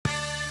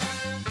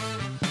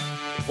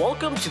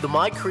Welcome to the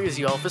My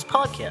Crazy Office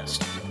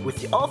podcast with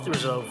the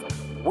authors of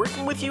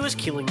Working With You Is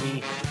Killing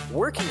Me,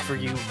 Working For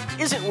You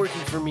Isn't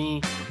Working For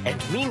Me, and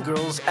Mean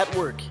Girls at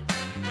Work,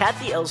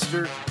 Kathy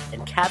Elster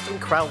and Catherine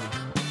Crowley.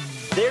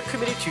 They're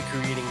committed to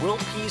creating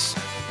world peace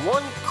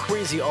one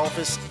crazy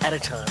office at a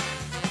time.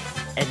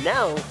 And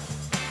now,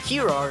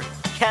 here are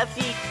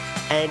Kathy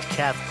and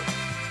Catherine.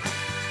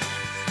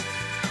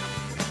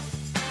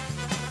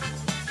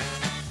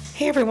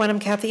 Hey everyone, I'm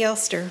Kathy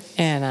Elster.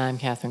 And I'm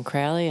Catherine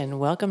Crowley, and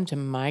welcome to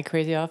My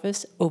Crazy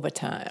Office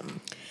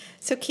Overtime.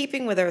 So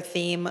keeping with our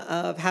theme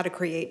of how to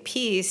create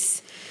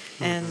peace,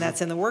 and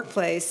that's in the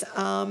workplace,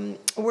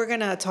 we're going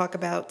to talk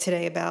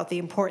today about the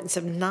importance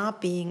of not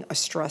being a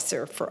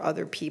stressor for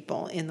other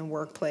people in the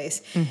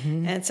workplace.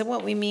 And so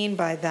what we mean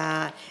by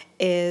that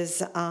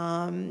is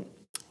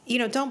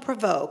don't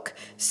provoke.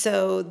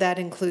 So that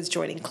includes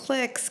joining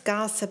cliques,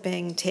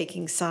 gossiping,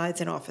 taking sides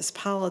in office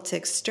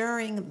politics,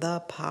 stirring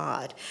the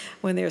pot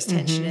when there's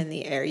tension in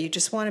the air. You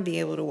just want to be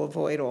able to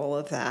avoid all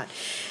of that.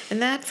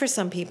 And that, for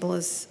some people,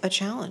 is a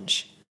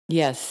challenge.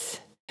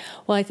 Yes.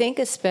 Well, I think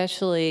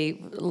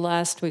especially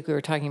last week we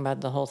were talking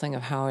about the whole thing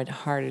of how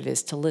hard it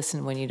is to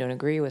listen when you don't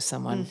agree with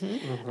someone.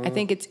 I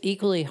think it's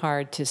equally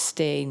hard to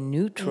stay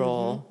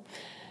neutral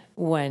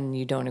when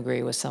you don't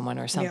agree with someone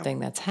or something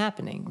that's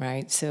happening,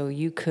 right? So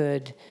you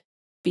could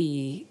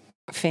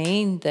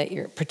pretend that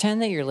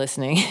you're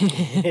listening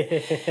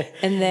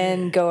and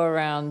then go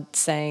around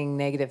saying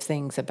negative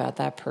things about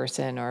that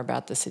person or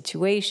about the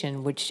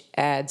situation, which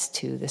adds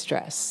to the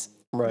stress,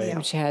 Right.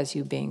 which has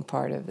you being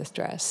part of the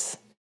stress,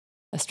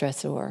 a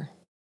stressor.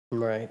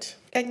 Right.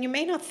 And you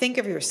may not think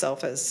of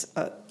yourself as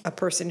a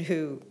person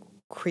who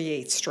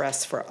create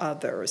stress for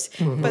others.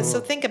 But so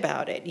think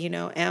about it,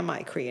 am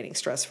I creating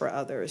stress for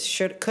others?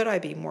 Could I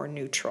be more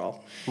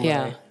neutral?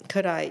 Yeah.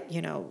 Could I,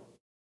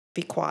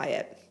 be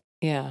quiet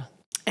Yeah.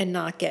 and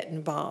not get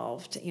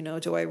involved?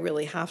 Do I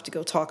really have to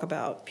go talk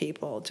about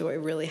people? Do I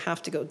really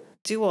have to go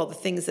do all the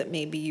things that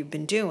maybe you've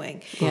been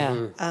doing?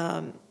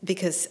 Yeah.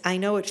 Because I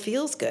know it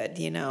feels good,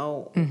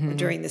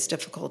 during this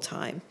difficult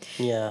time.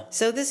 Yeah.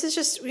 So this is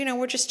just,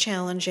 we're just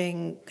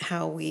challenging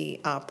how we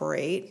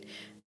operate.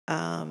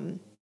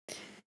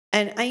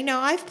 And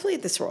I've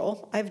played this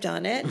role. I've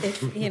done it.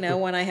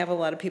 When I have a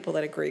lot of people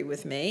that agree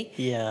with me.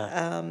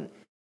 Yeah.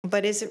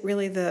 But is it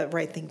really the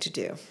right thing to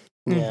do?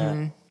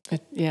 Yeah.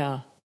 Yeah.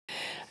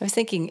 I was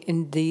thinking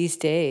in these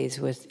days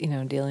with,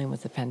 dealing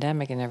with the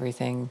pandemic and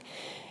everything,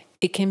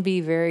 it can be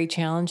very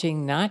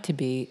challenging not to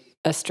be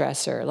a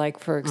stressor. Like,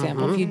 for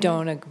example, if you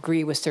don't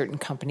agree with certain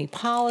company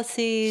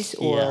policies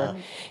or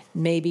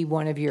maybe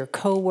one of your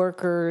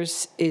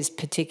coworkers is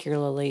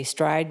particularly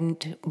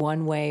strident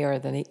one way or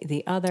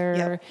the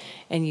other,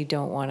 and you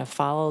don't want to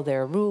follow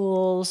their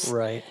rules.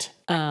 Right.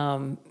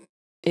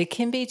 It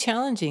can be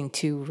challenging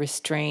to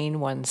restrain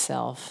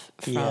oneself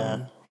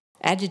from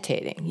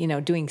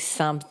agitating, doing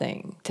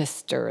something to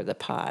stir the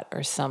pot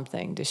or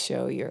something to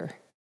show your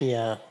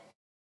I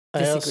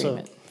also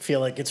disagreement. feel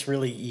like it's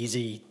really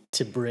easy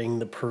to bring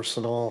the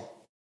personal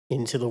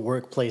into the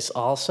workplace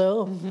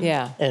also.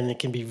 Yeah. And it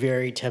can be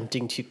very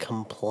tempting to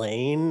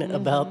complain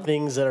about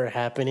things that are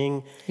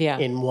happening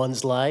in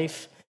one's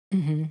life.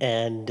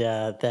 And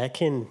that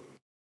can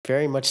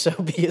very much so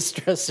be a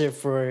stressor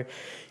for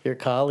your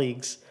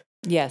colleagues.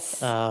 Yes.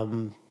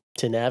 To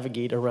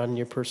navigate around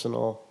your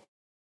personal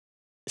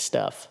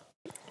stuff.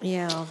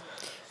 Yeah,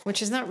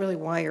 which is not really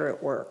why you're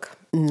at work.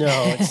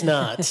 No, it's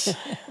not.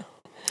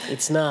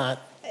 It's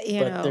not.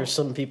 But there's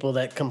some people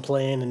that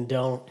complain and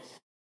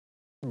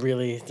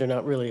they're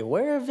not really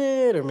aware of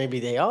it, or maybe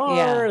they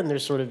are and they're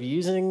sort of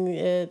using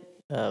it.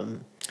 I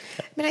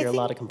hear a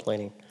lot of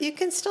complaining. You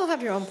can still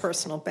have your own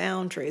personal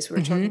boundaries. We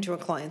were talking to a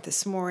client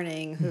this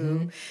morning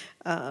who,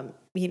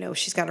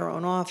 she's got her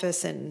own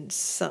office, and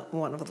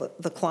one of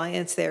the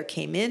clients there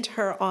came into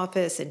her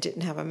office and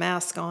didn't have a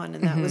mask on,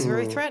 and that was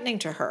very threatening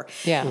to her.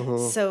 Yeah.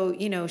 So,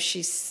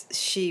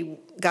 she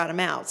got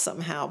him out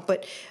somehow.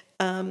 But,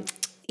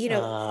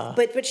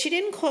 but she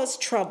didn't cause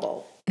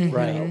trouble.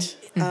 Right.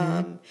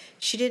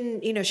 She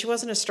didn't, she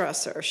wasn't a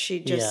stressor. She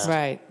just...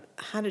 Right.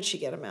 How did she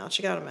get him out?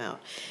 She got him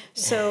out.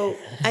 So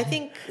I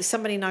think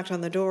somebody knocked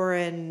on the door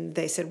and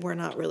they said, we're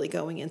not really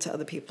going into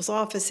other people's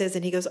offices.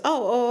 And he goes,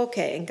 oh,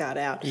 okay, and got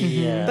out.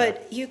 Yeah.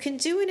 But you can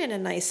do it in a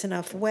nice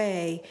enough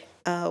way,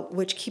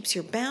 which keeps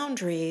your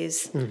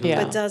boundaries,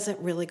 but doesn't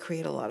really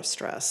create a lot of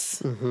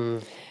stress.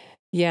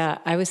 Yeah,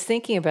 I was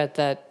thinking about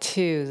that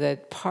too,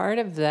 that part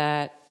of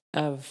that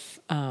of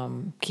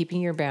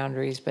keeping your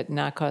boundaries but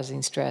not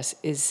causing stress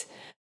is,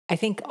 I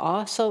think,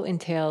 also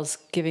entails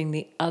giving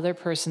the other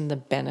person the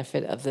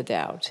benefit of the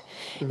doubt.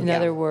 In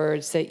other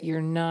words, that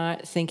you're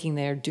not thinking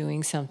they're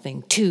doing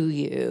something to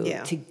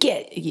you to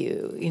get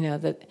you,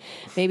 that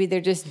maybe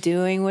they're just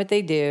doing what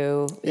they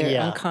do.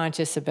 They're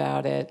unconscious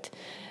about it.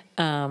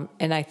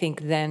 And I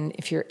think then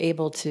if you're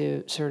able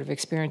to sort of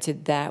experience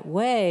it that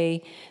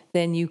way,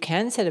 then you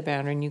can set a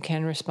boundary and you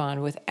can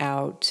respond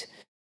without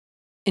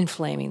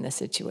inflaming the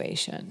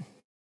situation.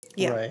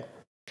 Yeah. Right.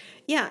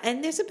 Yeah,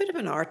 and there's a bit of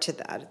an art to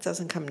that. It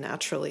doesn't come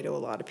naturally to a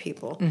lot of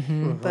people,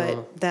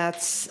 but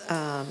that's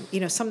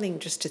something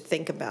just to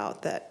think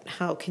about. That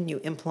how can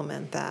you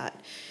implement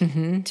that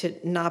to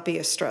not be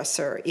a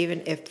stressor,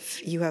 even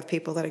if you have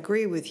people that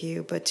agree with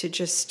you, but to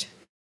just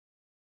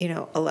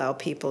allow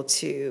people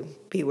to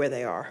be where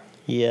they are.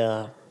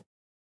 Yeah.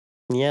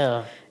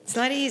 Yeah. It's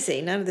not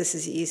easy. None of this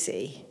is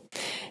easy.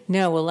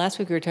 No, well, last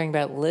week we were talking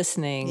about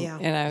listening, Yeah.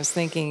 and I was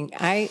thinking,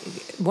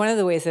 one of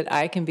the ways that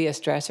I can be a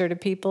stressor to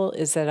people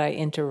is that I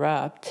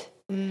interrupt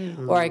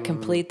or I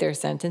complete their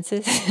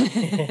sentences.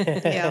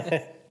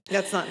 Yeah,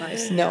 that's not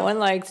nice. No one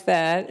likes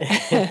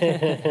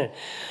that.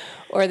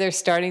 Or they're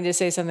starting to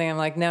say something, I'm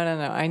like, no,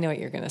 I know what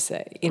you're going to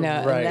say.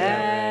 Right,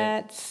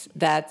 and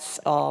that's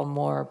all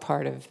more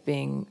part of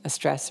being a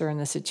stressor in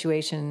the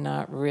situation,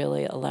 not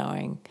really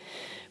allowing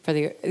for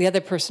the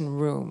other person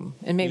room.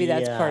 And maybe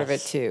that's part of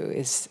it too,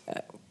 is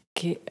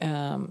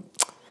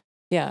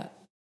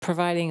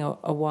providing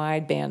a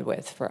wide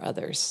bandwidth for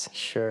others.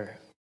 Sure.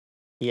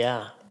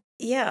 Yeah.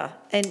 Yeah,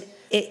 and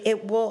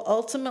it will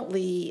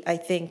ultimately, I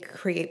think,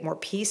 create more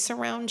peace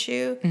around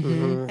you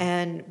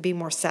and be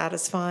more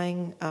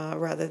satisfying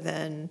rather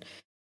than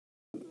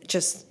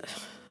just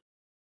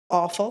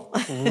awful.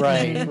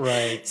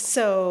 Right.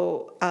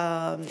 So,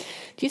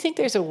 Do you think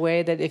there's a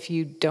way that if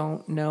you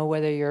don't know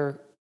whether you're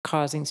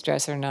causing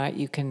stress or not,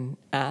 you can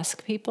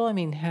ask people? I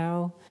mean,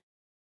 how?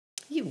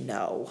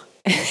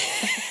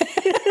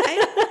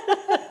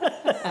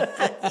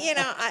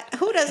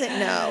 Who doesn't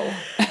know?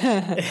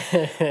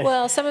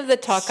 Well, some of the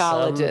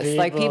talkologists,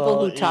 like people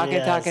who talk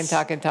and talk yes. and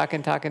talk and talk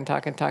and talk and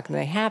talk and talk, and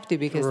they have to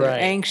because they're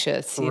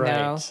anxious, you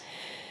know.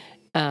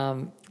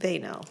 They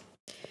know.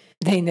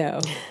 They know.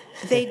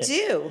 They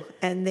do,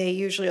 and they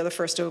usually are the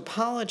first to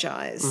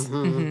apologize.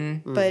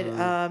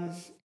 But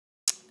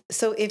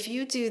so if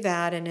you do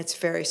that and it's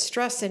very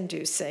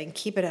stress-inducing,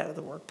 keep it out of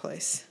the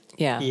workplace.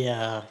 Yeah.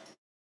 Yeah.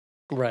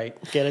 Right.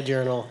 Get a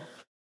journal.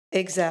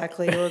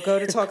 Exactly, or go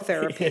to talk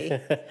therapy.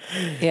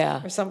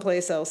 Yeah. Or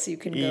someplace else you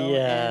can go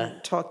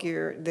and talk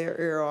their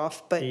ear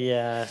off. But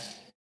yeah.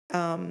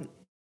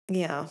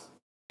 Yeah.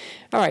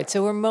 All right.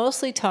 So we're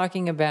mostly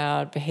talking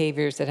about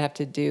behaviors that have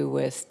to do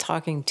with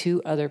talking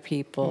to other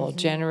people,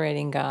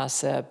 generating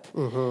gossip,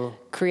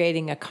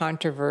 creating a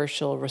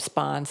controversial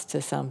response to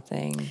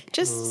something.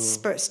 Just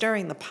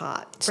stirring the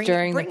pot.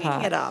 Bringing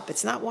it up.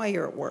 It's not why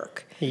you're at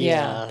work.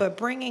 Yeah. But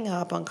bringing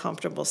up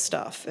uncomfortable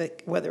stuff,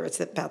 whether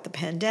it's about the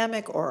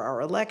pandemic or our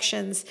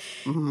elections,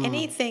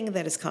 anything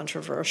that is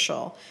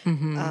controversial,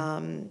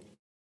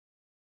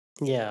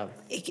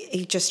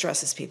 it just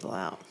stresses people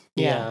out.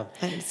 Yeah.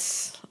 And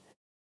it's...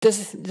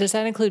 Does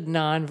that include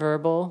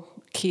nonverbal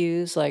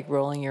cues like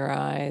rolling your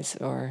eyes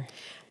or?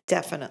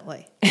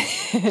 Definitely.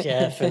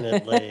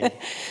 Definitely.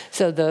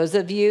 So those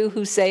of you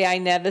who say I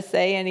never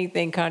say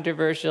anything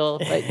controversial,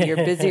 but you're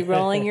busy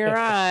rolling your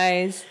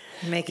eyes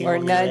or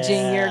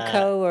nudging your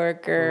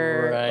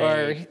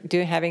coworker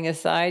or having a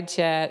side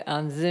chat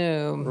on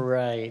Zoom.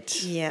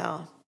 Right.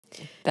 Yeah.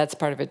 That's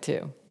part of it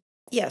too.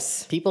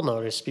 Yes. People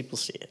notice, people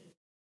see it.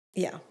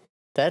 Yeah.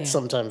 That's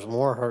sometimes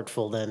more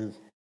hurtful than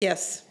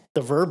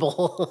the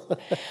verbal.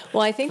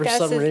 Well, I think for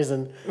some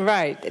reason.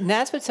 Right. And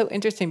that's what's so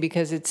interesting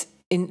because it's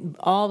in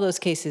all those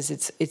cases,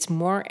 it's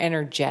more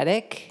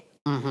energetic.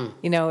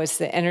 It's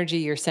the energy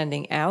you're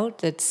sending out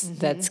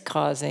that's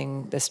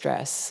causing the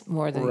stress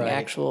more than the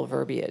actual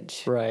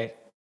verbiage. Right.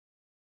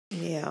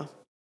 Yeah.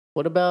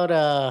 What about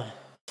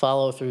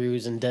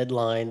follow-throughs and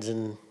deadlines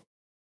and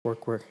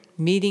work?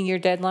 Meeting your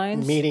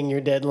deadlines? Meeting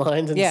your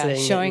deadlines and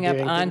saying showing up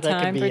on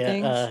time for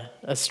things.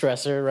 A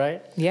stressor,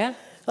 right? Yeah.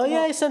 Oh,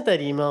 yeah, I sent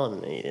that email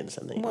and you didn't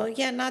send the email. Well,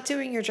 yeah, not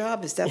doing your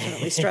job is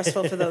definitely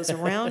stressful for those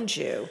around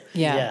you.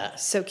 Yeah.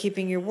 So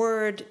keeping your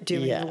word,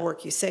 doing the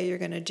work you say you're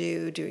going to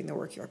do, doing the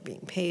work you're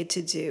being paid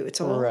to do. It's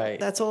all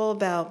that's all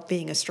about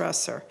being a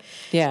stressor.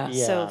 Yeah.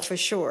 So for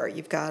sure,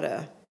 you've got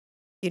to,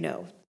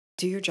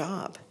 do your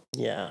job.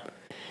 Yeah.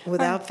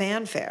 Without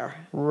fanfare.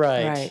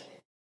 Right.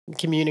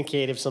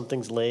 Communicate if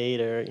something's late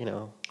or,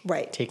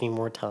 taking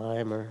more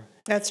time or...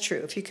 That's true.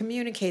 If you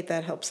communicate,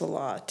 that helps a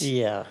lot.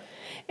 Yeah.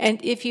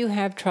 And if you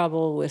have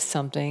trouble with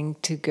something,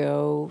 to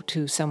go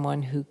to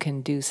someone who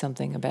can do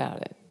something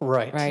about it.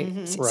 Right.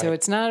 Right? So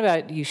it's not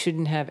about you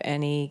shouldn't have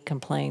any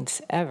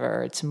complaints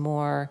ever. It's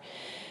more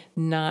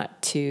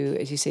not to,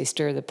 as you say,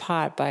 stir the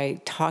pot by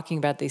talking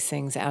about these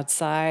things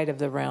outside of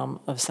the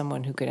realm of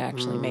someone who could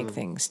actually make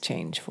things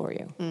change for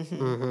you.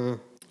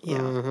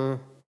 Yeah.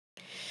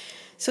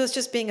 So it's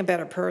just being a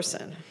better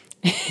person.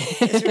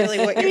 It's really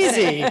what you're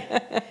saying.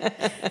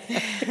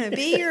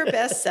 Be your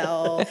best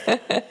self.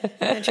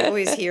 Don't you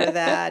always hear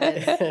that?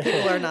 And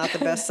people are not the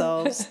best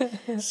selves.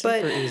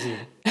 Super easy.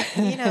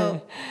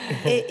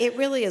 It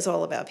really is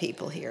all about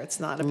people here.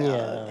 It's not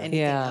about anything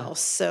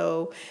else.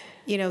 So,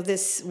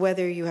 this,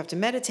 whether you have to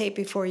meditate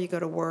before you go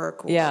to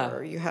work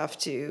or you have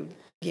to,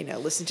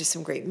 listen to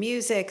some great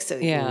music so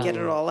you can get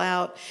it all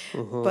out.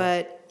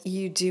 But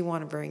you do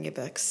want to bring your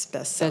best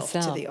self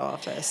to the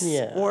office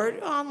or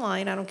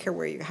online. I don't care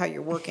how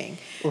you're working,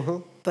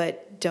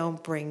 but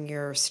don't bring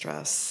your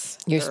stress.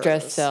 Your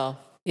stressed self.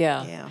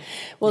 Yeah. Yeah.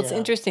 Well, it's Yeah.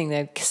 interesting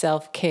that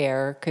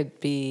self-care could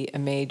be a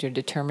major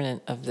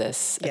determinant of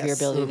this, of your Yes.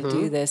 ability to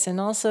do this. And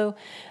also,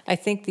 I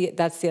think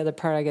that's the other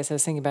part, I guess I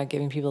was thinking about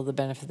giving people the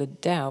benefit of the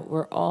doubt.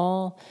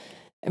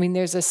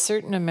 There's a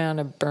certain amount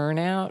of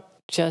burnout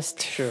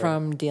just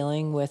from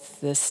dealing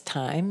with this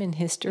time in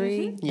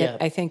history that Yeah.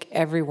 I think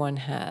everyone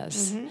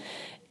has.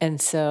 And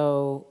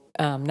so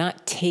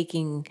not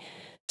taking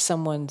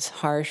someone's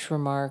harsh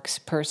remarks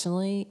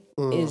personally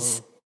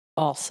is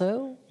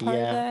also part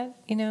of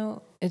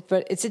that,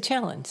 but it's a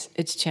challenge.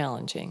 It's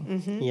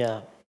challenging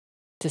Yeah.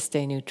 to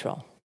stay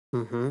neutral.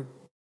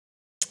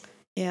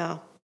 Yeah.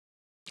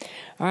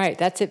 All right,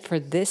 that's it for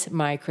this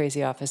My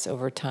Crazy Office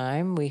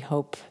Overtime. We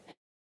hope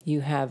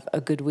you have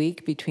a good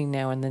week between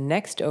now and the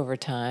next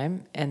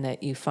overtime, and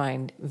that you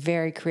find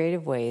very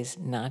creative ways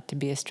not to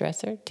be a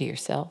stressor to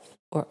yourself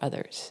or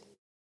others.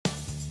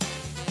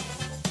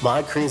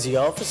 My Crazy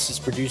Office is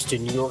produced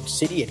in New York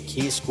City at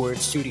K Squared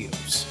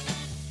Studios.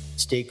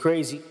 Stay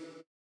crazy.